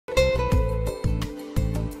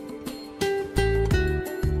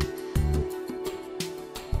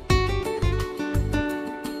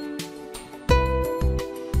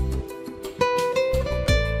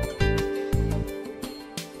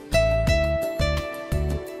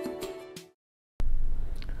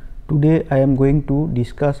Today I am going to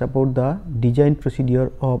discuss about the design procedure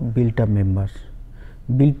of built-up members.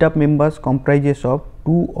 Built-up members comprises of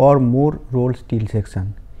two or more rolled steel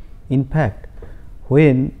section. In fact,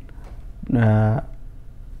 when a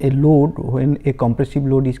compressive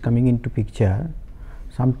load is coming into picture,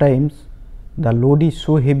 sometimes the load is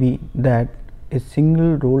so heavy that a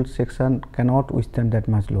single rolled section cannot withstand that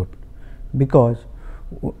much load, because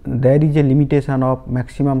there is a limitation of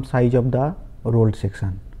maximum size of the rolled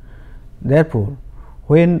section. Therefore,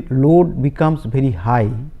 when load becomes very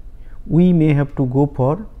high, we may have to go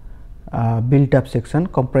for built up section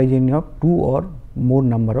comprising of two or more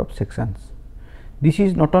number of sections. This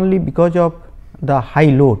is not only because of the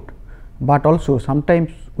high load, but also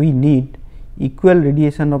sometimes we need equal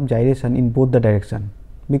radiation of gyration in both the direction,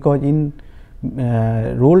 because in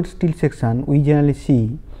rolled steel section we generally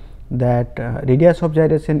see that radius of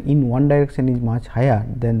gyration in one direction is much higher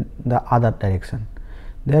than the other direction.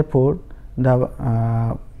 Therefore, the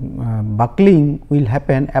buckling will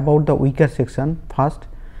happen about the weaker section first,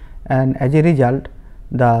 and as a result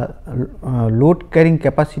the load carrying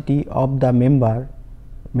capacity of the member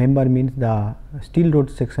means the steel rod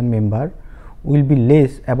section member will be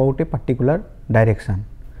less about a particular direction.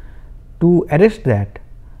 To arrest that,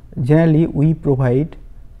 generally we provide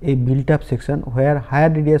a built up section where higher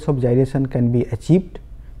radius of gyration can be achieved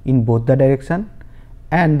in both the direction,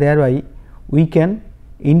 and thereby we can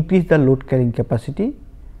increase the load carrying capacity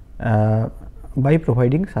by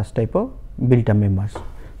providing such type of built up members.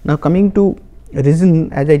 Now, coming to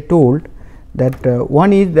reason, as I told that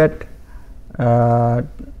one is that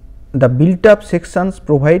the built up sections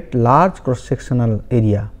provide large cross sectional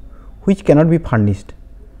area which cannot be furnished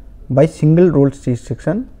by single rolled steel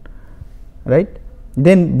section, right.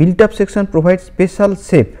 Then built up section provides special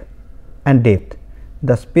shape and depth.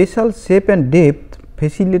 The special shape and depth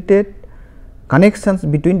facilitate connections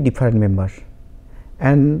between different members,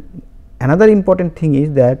 and another important thing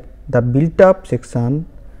is that the built up section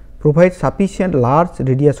provides sufficient large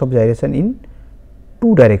radius of gyration in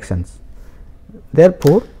two directions.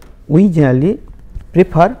 Therefore, we generally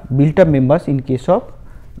prefer built up members in case of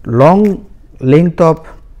long length of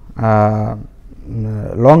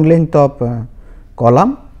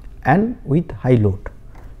column and with high load.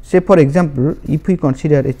 Say for example, if we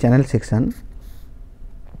consider a channel section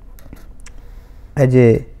as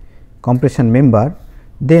a compression member,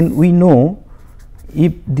 then we know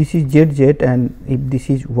if this is ZZ and if this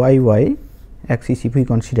is YY axis, if we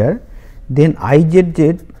consider, then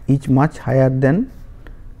IZZ is much higher than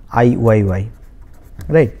IYY,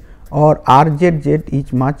 right, or RZZ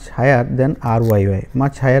is much higher than RYY,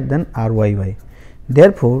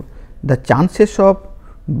 Therefore, the chances of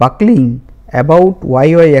buckling about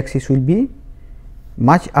YY axis will be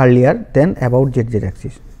much earlier than about ZZ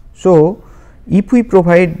axis. So, if we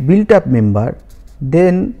provide built up member,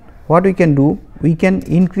 then what we can do, we can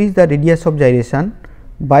increase the radius of gyration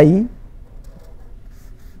by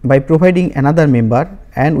providing another member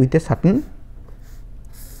and with a certain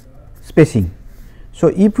spacing. So,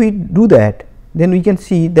 if we do that, then we can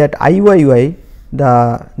see that IYY,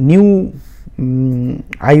 the new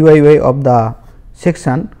IYY of the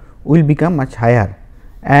section will become much higher,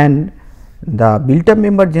 and the built up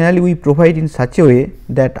member generally we provide in such a way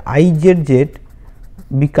that IZZ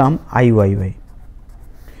become IYY,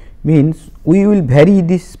 means we will vary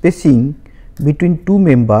this spacing between two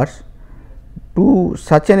members to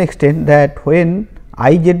such an extent that when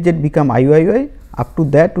IZZ become IYY, up to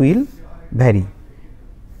that will vary,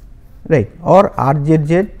 right, or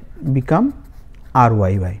RZZ become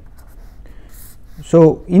RYY.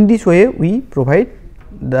 So, in this way we provide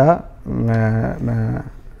the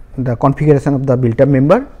configuration of the built up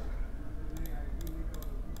member.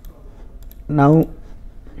 Now,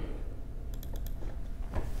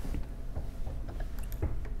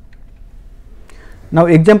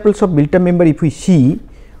 examples of built up member, if we see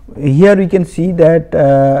here, we can see that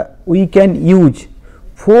we can use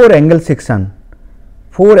 4 angle section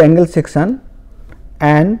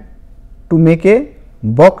and to make a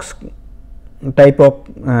box type of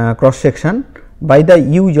cross section by the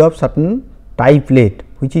use of certain tie plate,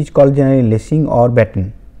 which is called generally lacing or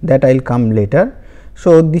batten, that I will come later.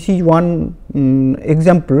 So, this is one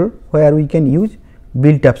example where we can use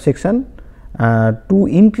built up section to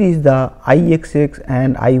increase the IXX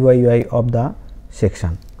and IYY of the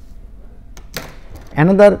section.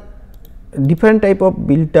 Another different type of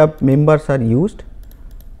built up members are used.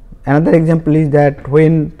 Another example is that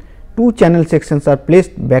when two channel sections are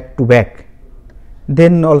placed back to back,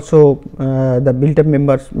 then also the built up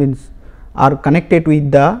members means are connected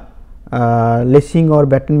with the lacing or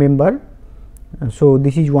batten member. So,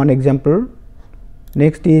 this is one example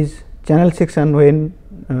Next is channel section when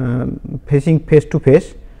facing face to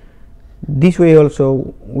face. This way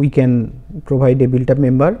also we can provide a built up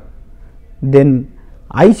member. Then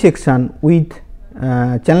I section with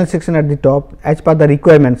channel section at the top as per the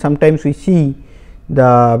requirement. Sometimes we see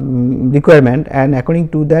the requirement, and according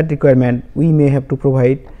to that requirement we may have to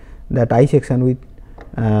provide that I section with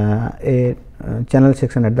a channel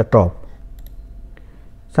section at the top.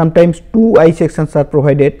 Sometimes two I sections are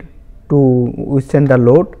provided to withstand the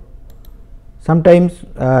load. Sometimes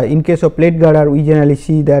in case of plate girder we generally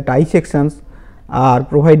see that I sections are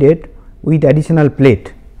provided with additional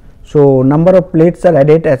plate. So, number of plates are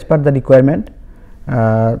added as per the requirement,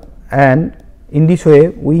 and in this way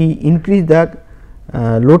we increase the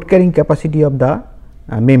load carrying capacity of the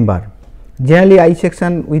member. Generally I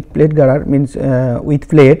section with plate girder means with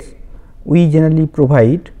plates we generally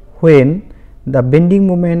provide when the bending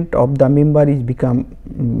moment of the member is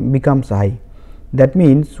becomes high. That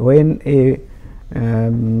means when a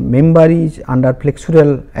member is under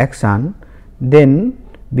flexural action, then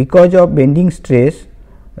because of bending stress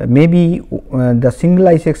maybe the single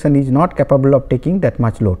I section is not capable of taking that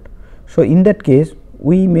much load. So, in that case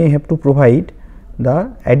we may have to provide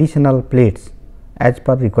the additional plates as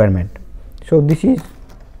per requirement. So, this is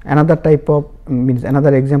another type of means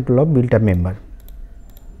another example of built up member.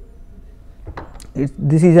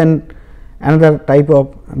 This is another type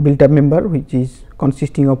of built up member which is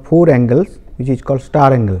consisting of 4 angles, which is called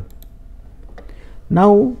star angle.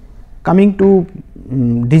 Now, coming to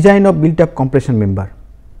design of built up compression member.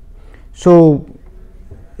 So,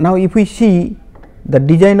 now if we see the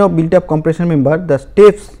design of built up compression member, the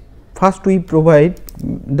steps first we provide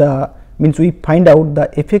the means we find out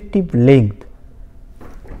the effective length.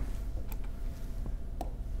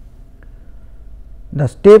 The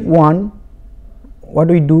step 1, what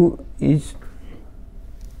we do is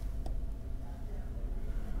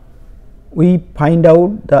we find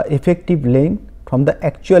out the effective length from the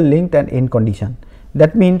actual length and end condition.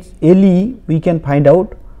 That means, LE we can find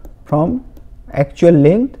out from actual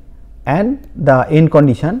length and the end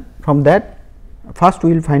condition. From that first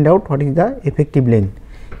we will find out what is the effective length.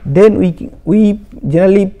 Then we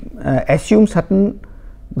generally assume certain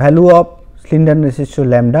value of slenderness ratio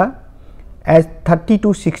lambda as 30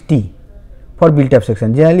 to 60 for built up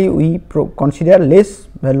section. Generally we consider less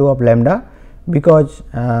value of lambda because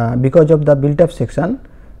of the built up section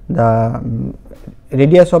the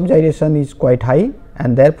radius of gyration is quite high,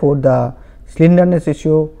 and therefore the slenderness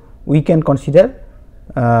ratio we can consider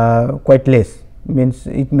quite less, means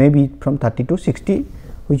it may be from 30 to 60,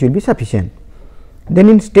 which will be sufficient. Then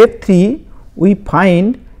in step 3 we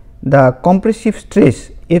find the compressive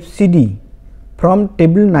stress FCD from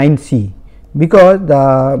table 9C, because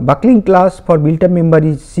the buckling class for built up member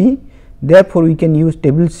is C, therefore we can use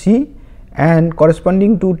table C, and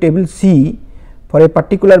corresponding to table C for a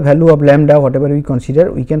particular value of lambda whatever we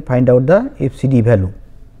consider, we can find out the FCD value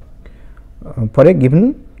for a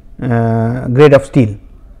given grade of steel.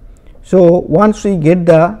 So, once we get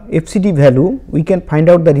the FCD value, we can find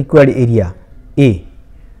out the required area A,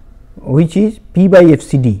 which is P by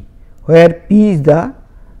FCD, where P is the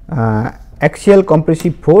axial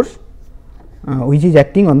compressive force which is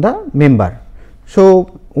acting on the member.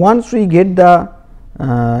 So, once we get the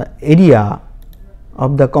area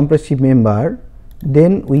of the compressive member,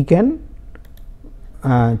 then we can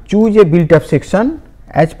choose a built up section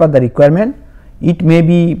as per the requirement. It may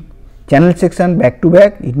be channel section back to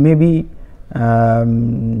back, it may be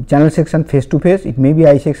channel section face to face, it may be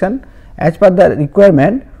I section. As per the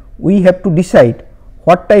requirement, we have to decide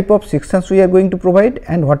what type of sections we are going to provide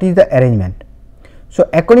and what is the arrangement. So,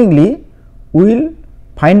 accordingly we will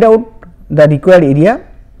find out the required area,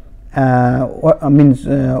 we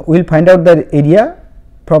will find out the area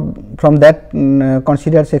from that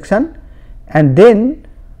considered section, and then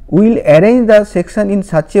we will arrange the section in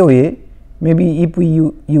such a way, maybe if we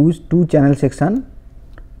use 2 channel section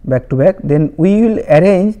back to back, then we will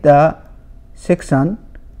arrange the section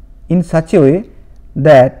in such a way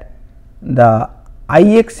that the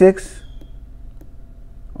IXX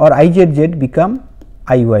or IZZ become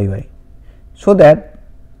IYY, so that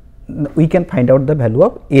we can find out the value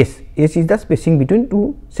of S. S is the spacing between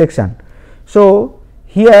 2 sections. So,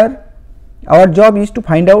 here our job is to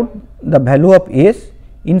find out the value of S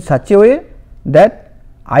in such a way that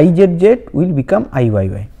IZZ will become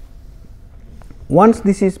IYY. Once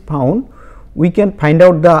this is found, we can find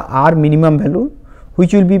out the R minimum value,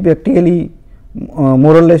 which will be practically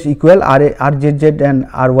more or less equal RZZ and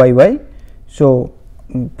RYY. So,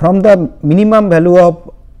 from the minimum value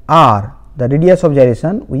of R, the radius of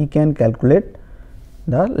gyration, we can calculate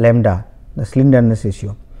the lambda, the slenderness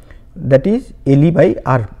ratio. that is LE by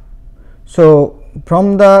R. So,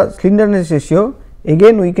 from the slenderness ratio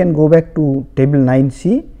again we can go back to table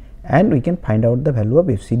 9C and we can find out the value of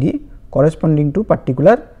FCD corresponding to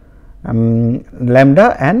particular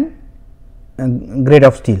lambda and grade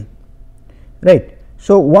of steel, right.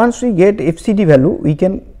 So, once we get FCD value we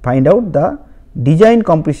can find out the design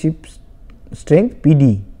compressive strength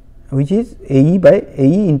PD, which is AE by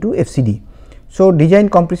AE into FCD. So, design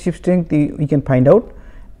compressive strength we can find out,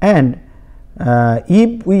 and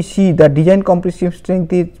if we see the design compressive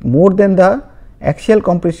strength is more than the axial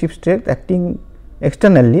compressive strength acting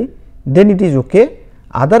externally, then it is okay.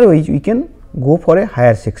 Otherwise, we can go for a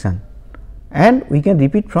higher section and we can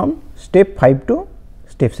repeat from step 5 to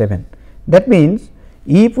step 7. That means,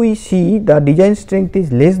 if we see the design strength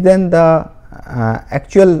is less than the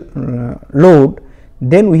actual load,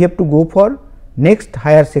 then we have to go for next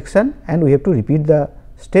higher section and we have to repeat the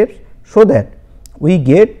steps, so that we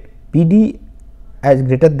get PD as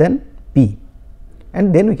greater than P,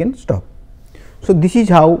 and then we can stop. So, this is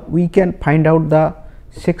how we can find out the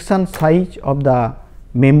section size of the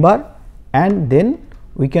member, and then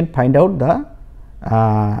we can find out the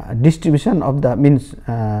distribution of the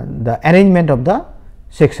the arrangement of the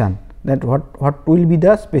section, that what will be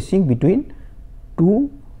the spacing between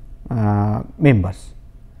two members.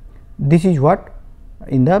 This is what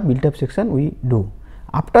in the built up section we do.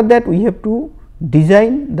 After that, we have to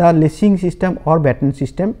design the lacing system or batten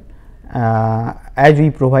system as we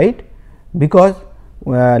provide, because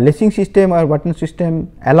lacing system or batten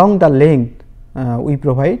system along the length we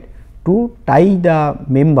provide to tie the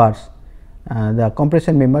members, the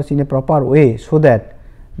compression members in a proper way, so that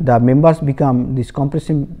the members become, this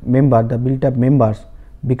compression member, the built up members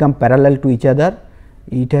become parallel to each other.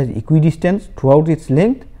 It has equidistance throughout its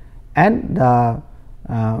length, and the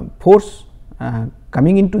force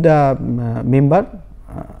coming into the member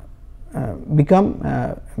become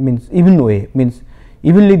even way, means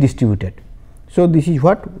evenly distributed. So, this is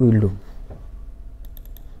what we will do.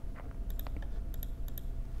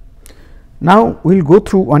 Now, we will go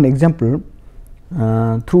through one example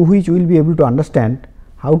through which we will be able to understand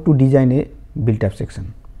how to design a built up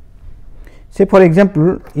section. Say for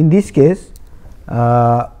example, in this case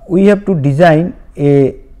we have to design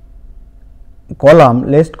a column,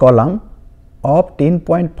 laced column of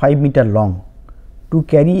 10.5 meter long to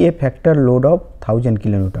carry a factor load of 1000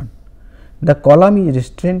 kilonewton. The column is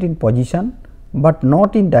restrained in position, but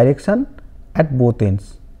not in direction at both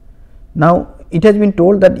ends. Now, it has been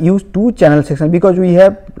told that use two channel section, because we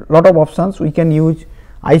have lot of options. We can use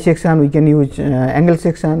I section, we can use angle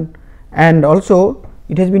section, and also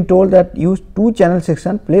it has been told that use two channel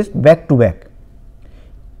section placed back to back.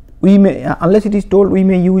 We may, unless it is told, we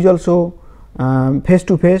may use also face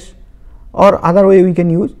to face, or other way we can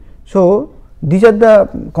use. So, these are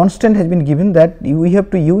the constant has been given that we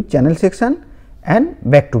have to use channel section and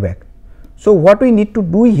back to back. So, what we need to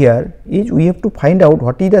do here is we have to find out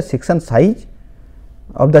what is the section size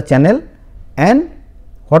of the channel and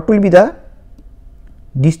what will be the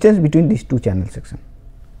distance between these two channel section,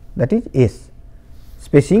 that is S,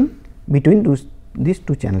 spacing between these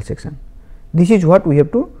two channel section. This is what we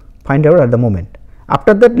have to find out at the moment.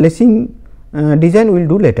 After that, lacing design we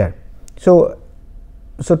will do later. So,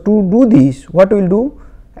 to do this, what we will do,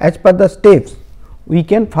 as per the steps, we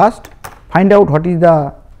can first find out what is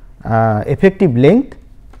the effective length,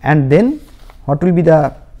 and then what will be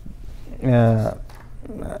the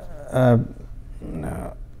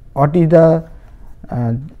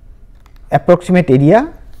approximate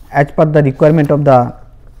area as per the requirement of the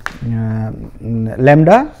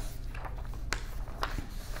lambda.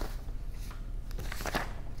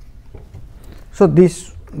 So,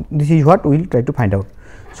 this is what we will try to find out.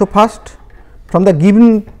 So, first from the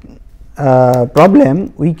given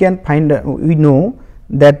problem we can find, we know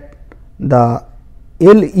that the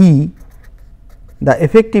LE, the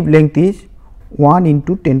effective length is 1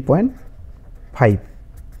 into 10.5,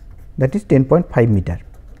 that is 10.5 meter,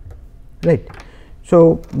 right.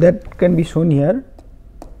 So, that can be shown here.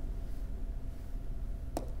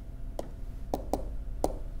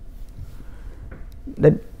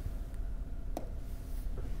 That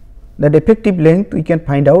effective length we can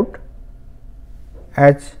find out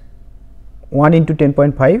as 1 into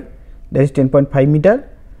 10.5, that is 10.5 meter,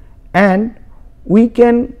 and we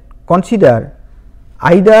can consider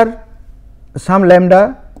either some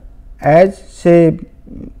lambda as say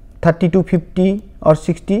 30 to 50 or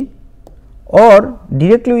 60, or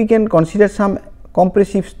directly we can consider some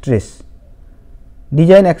compressive stress,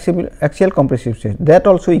 design axial compressive stress, that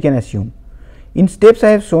also we can assume. In steps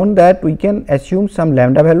I have shown that we can assume some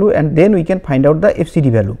lambda value and then we can find out the FCD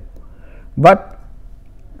value, but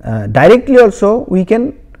directly also we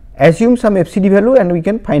can assume some FCD value and we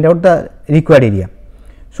can find out the required area.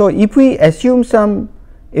 So, if we assume some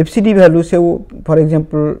FCD value, say for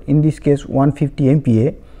example, in this case 150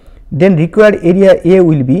 MPa, then required area A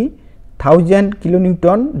will be 1000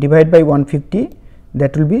 kilonewton divided by 150,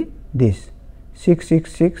 that will be this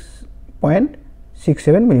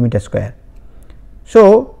 666.67 millimeter square.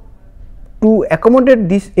 So, to accommodate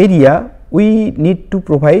this area we need to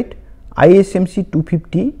provide ISMC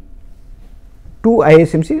 250 to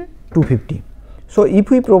ISMC 250. So, if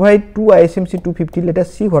we provide 2 ISMC 250, let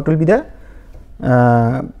us see what will be the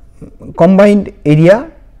combined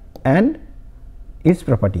area and its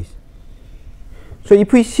properties. So,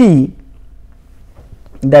 if we see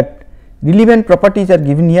that relevant properties are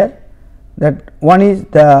given here, that one is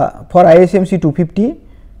the for ISMC 250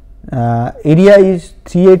 area is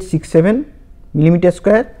 3867 millimeter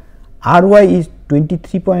square, RY is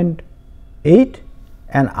 23.8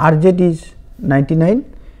 and RZ is 99.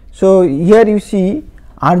 So, here you see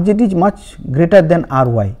RZ is much greater than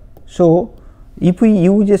RY. So, if we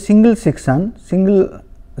use a single section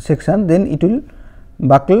then it will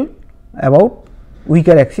buckle about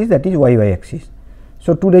weaker axis, that is YY axis.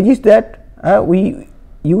 So, to resist that we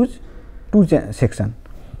use two section,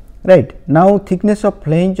 right. Now, thickness of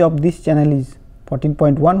flange of this channel is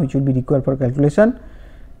 14.1, which will be required for calculation.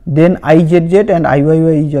 Then IZZ and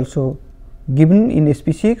IYY is also given in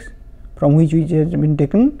SP6, from which has been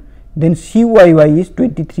taken. Then CYY is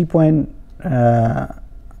 23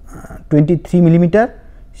 millimeter.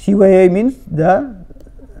 CYY means the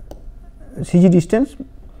CG distance,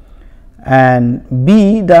 and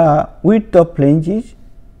B the width of flange is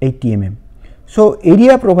 80 mm. So,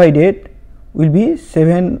 area provided will be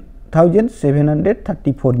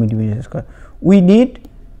 7734 millimeter square. We need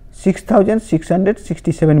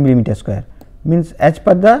 6667 millimeter square, means as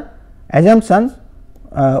per the assumptions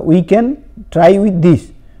we can try with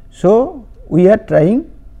this. So, we are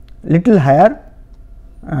trying little higher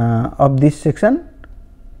of this section,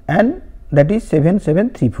 and that is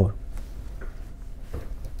 7734.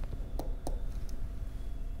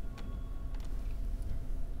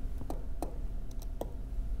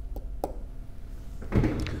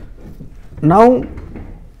 Now,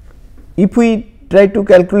 if we try to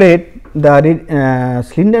calculate the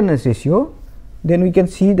slenderness ratio, then we can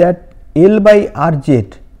see that L by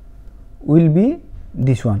RZ will be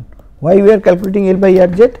this one. Why we are calculating L by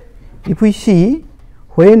RZ? If we see,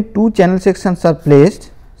 when two channel sections are placed,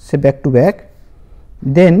 say back to back,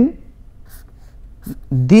 then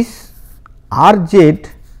this RZ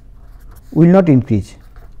will not increase,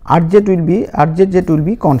 RZZ will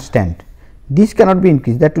be constant. This cannot be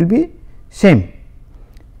increased, that will be same,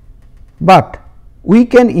 but we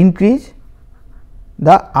can increase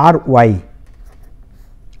the RY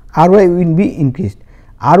will be increased.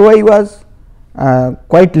 RY was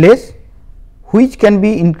quite less, which can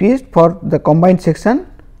be increased for the combined section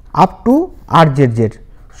up to RZZ.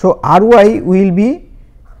 So, RY will be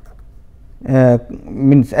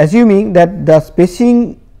means assuming that the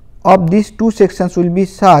spacing of these two sections will be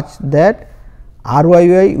such that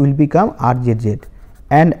RYY will become RZZ,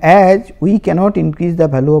 and as we cannot increase the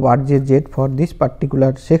value of RZZ for this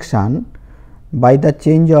particular section by the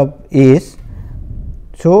change of S.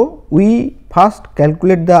 So, we first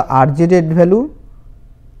calculate the RZZ value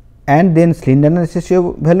and then slenderness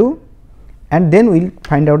ratio value, and then we will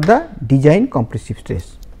find out the design compressive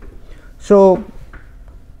stress. So,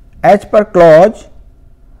 as per clause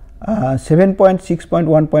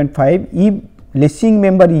 7.6.1.5, if lacing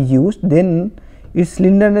member is used, then its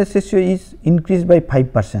slenderness ratio is increased by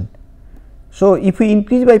 5%. So, if we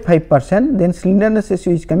increase by 5%, then slenderness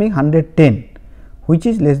ratio is coming 110, which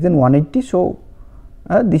is less than 180. So,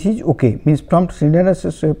 this is okay, means from slenderness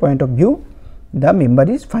ratio point of view the member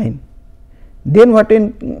is fine. Then what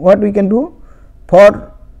we can do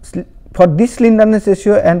for this slenderness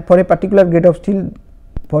ratio and for a particular grade of steel,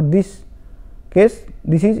 for this case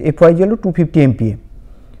this is Fy equal to 250 MPa,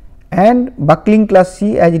 and buckling class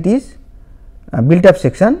C as it is built up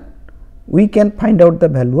section, we can find out the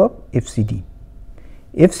value of FCD.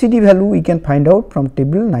 FCD value we can find out from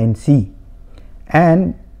table 9C,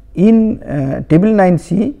 and in table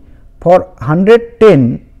 9C for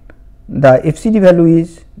 110 the FCD value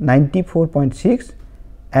is 94.6,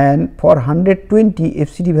 and for 120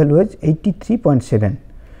 FCD value is 83.7.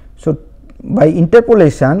 So, by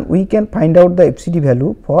interpolation we can find out the FCD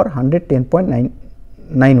value for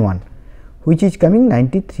 110.91, which is coming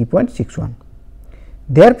 93.61.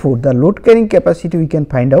 Therefore, the load carrying capacity we can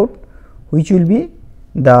find out, which will be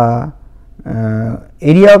the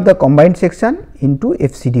area of the combined section into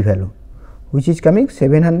FCD value, which is coming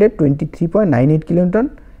 723.98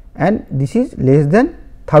 kilonewton, and this is less than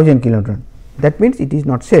 1000 kilonewton. That means it is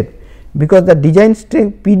not safe, because the design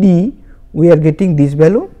strength PD we are getting this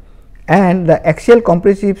value, and the axial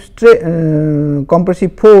compressive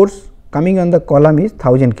force coming on the column is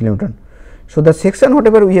 1000 kilonewton. So, the section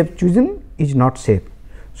whatever we have chosen is not safe.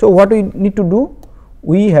 So, what we need to do?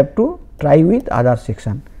 We have to try with other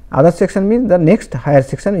section. Other section means the next higher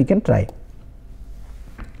section we can try.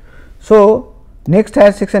 So, next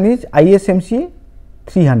higher section is ISMC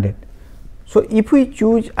 300. So, if we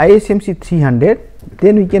choose ISMC 300,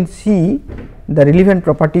 then we can see the relevant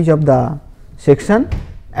properties of the section,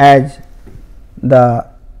 as the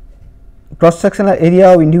cross sectional area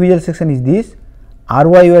of individual section is this,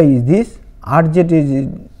 RYY is this, RZ is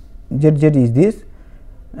ZZ is this.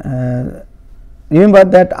 Remember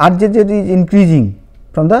that RZZ is increasing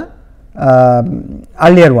from the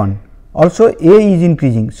earlier one, also A is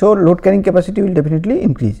increasing. So, load carrying capacity will definitely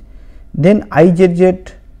increase. Then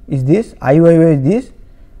IZZ is this, IYY is this,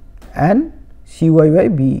 and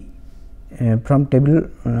CYY B from table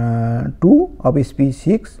 2 of SP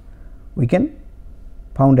 6 we can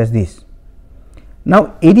found as this.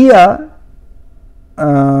 Now, area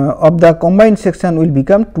of the combined section will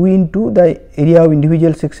become 2 into the area of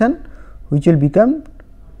individual section, which will become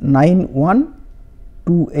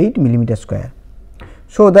 9128 millimeter square.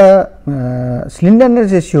 So, the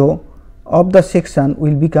slenderness ratio of the section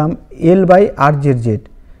will become L by RZZ,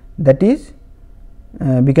 that is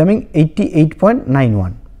becoming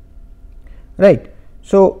 88.91, right.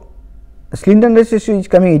 So, slenderness ratio is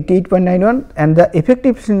coming 88.91, and the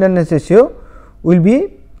effective slenderness ratio will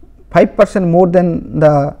be 5% more than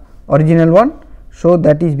the original one. So,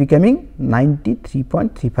 that is becoming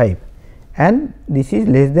 93.35, and this is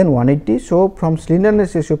less than 180. So, from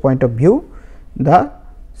slenderness ratio point of view, the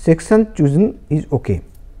section chosen is okay,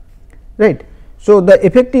 right. So, the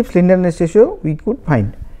effective slenderness ratio we could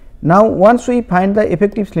find. Now, once we find the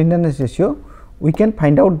effective slenderness ratio, we can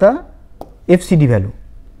find out the FCD value,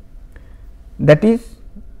 that is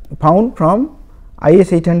found from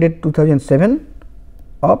IS 800 2007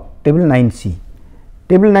 of table 9C.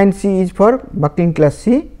 Table 9C is for buckling class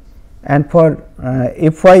C, and for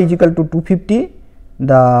Fy is equal to 250,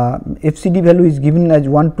 the FCD value is given as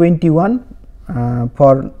 121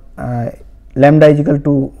 for lambda is equal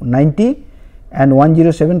to 90, and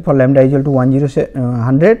 107 for lambda is equal to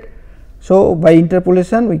 100. So, by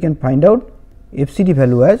interpolation we can find out FCD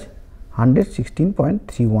value as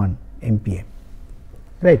 116.31 MPa,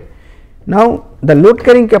 right. Now, the load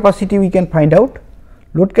carrying capacity we can find out.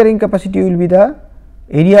 Load carrying capacity will be the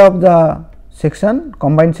area of the section,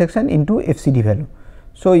 combined section, into FCD value.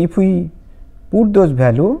 So, if we put those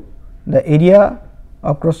value, the area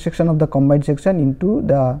of cross section of the combined section into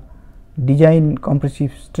the design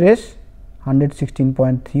compressive stress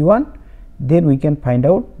 116.31, then we can find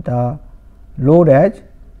out the load as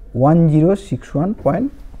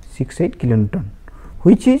 1061.68 kilonewton,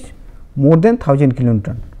 which is more than 1000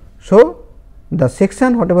 kilonewton. So, the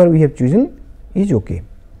section whatever we have chosen is okay,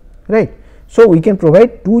 right. So, we can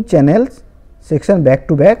provide two channels section back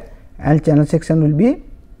to back, and channel section will be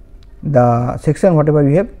the section whatever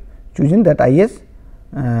we have chosen, that IS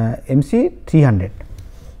MC 300,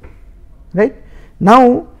 right.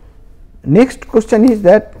 Now, next question is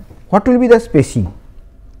that what will be the spacing?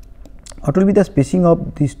 What will be the spacing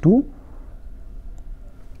of these two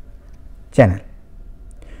channel?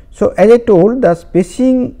 So, as I told, the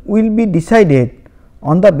spacing will be decided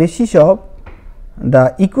on the basis of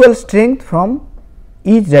the equal strength from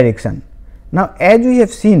each direction. Now, as we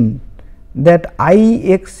have seen that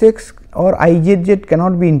Ixx or Izz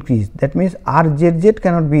cannot be increased, that means Rzz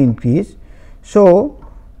cannot be increased. So,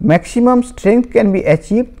 maximum strength can be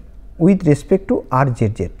achieved with respect to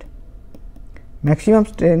Rzz. Maximum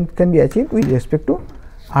strength can be achieved with respect to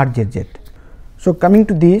Rzz. So, coming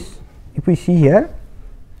to this, if we see here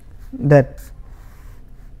that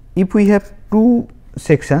if we have two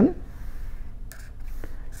section,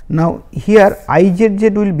 now here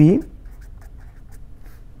Izz will be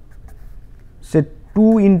say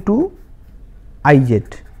 2 into Iz,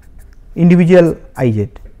 individual Iz,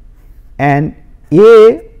 and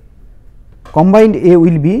A combined A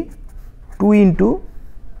will be 2 into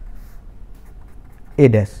A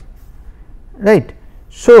dash, right.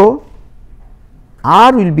 So,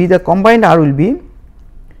 R will be, the combined R will be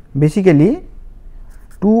basically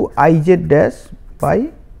 2 Iz dash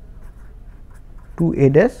by 2 A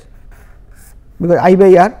dash, because I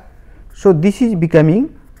by R. So, this is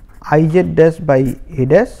becoming Iz dash by A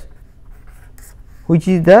dash, which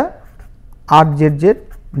is the Rzz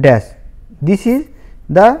dash. This is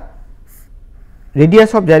the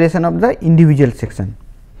radius of gyration of the individual section.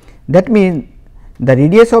 That means the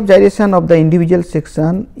radius of gyration of the individual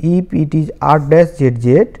section, if it is r dash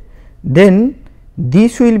zz, then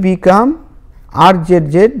this will become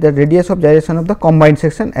rzz, the radius of gyration of the combined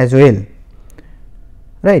section as well,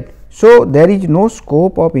 right. So, there is no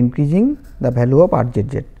scope of increasing the value of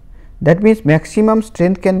rzz. That means, maximum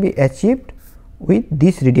strength can be achieved with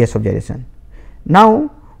this radius of gyration.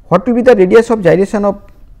 Now, what will be the radius of gyration of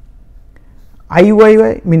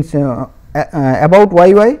IYY, means about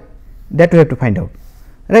YY, that we have to find out,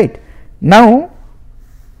 right. Now,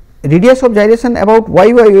 radius of gyration about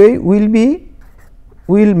YYY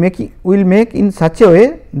will make in such a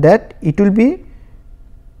way that it will be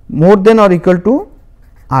more than or equal to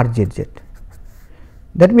RZZ.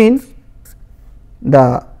 That means,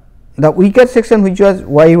 the weaker section which was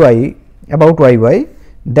YY, about YY,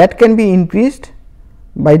 that can be increased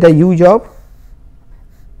by the use of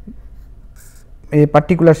a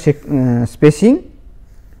particular spacing,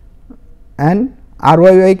 and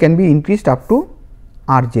RYY can be increased up to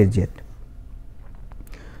RZZ.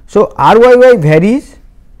 So, RYY varies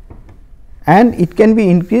and it can be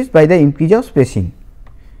increased by the increase of spacing,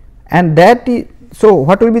 and that is, so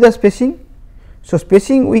what will be the spacing? So,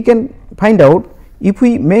 spacing we can find out if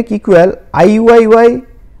we make equal IYY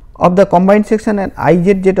of the combined section and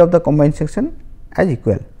IZZ of the combined section as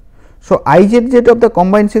equal. So, IZZ of the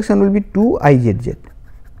combined section will be 2 IZZ,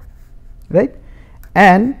 right,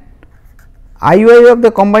 and IYY of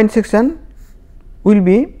the combined section will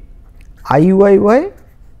be IYY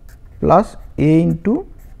plus A into,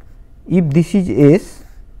 if this is S,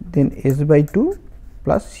 then S by 2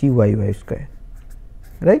 plus CYY square,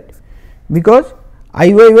 right, because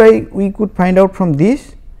IYY we could find out from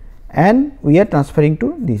this and we are transferring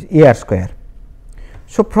to this AR square.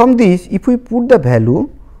 So, from this if we put the value,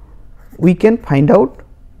 we can find out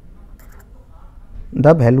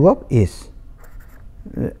the value of S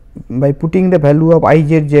by putting the value of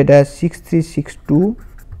IZZ as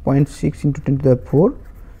 6362.6 into 10 to the 4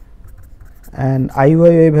 and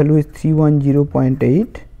IYY value is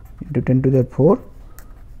 310.8 into 10 to the 4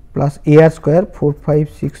 plus AR square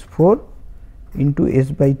 4564 into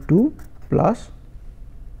S by 2 plus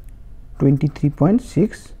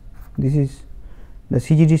 23.6, this is the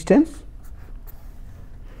CG distance.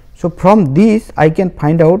 So, from this I can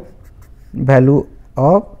find out value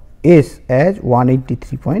of S as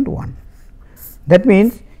 183.1. That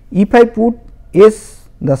means, if I put S,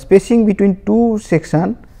 the spacing between two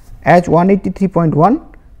section, as 183.1,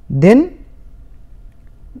 then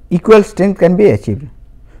equal strength can be achieved.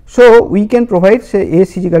 So, we can provide say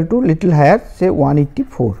S is equal to little higher, say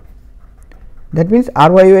 184. That means,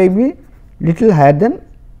 RYY will be little higher than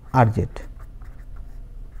RZ,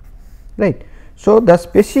 right. So, the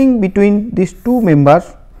spacing between these two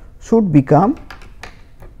members should become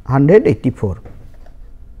 184.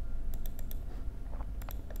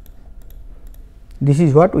 This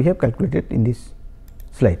is what we have calculated in this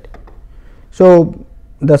slide. So,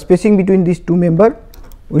 the spacing between these two members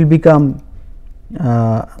will become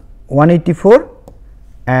 184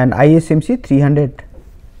 and ISMC 300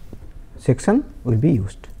 section will be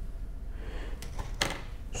used.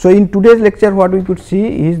 So, in today's lecture what we could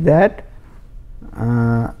see is that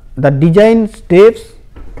the design steps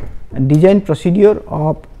and design procedure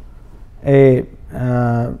of a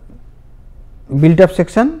built up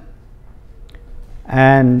section,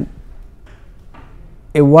 and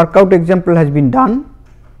a workout example has been done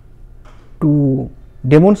to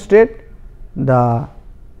demonstrate the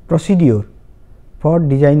procedure for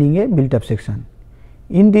designing a built up section.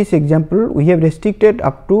 In this example, we have restricted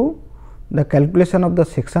up to the calculation of the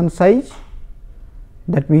section size,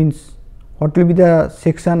 that means what will be the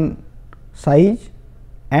section size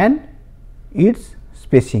and its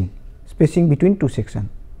spacing between two sections,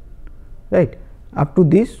 right. Up to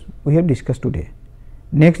this we have discussed today.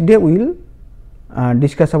 Next day we will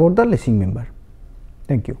discuss about the lacing member.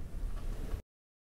 Thank you.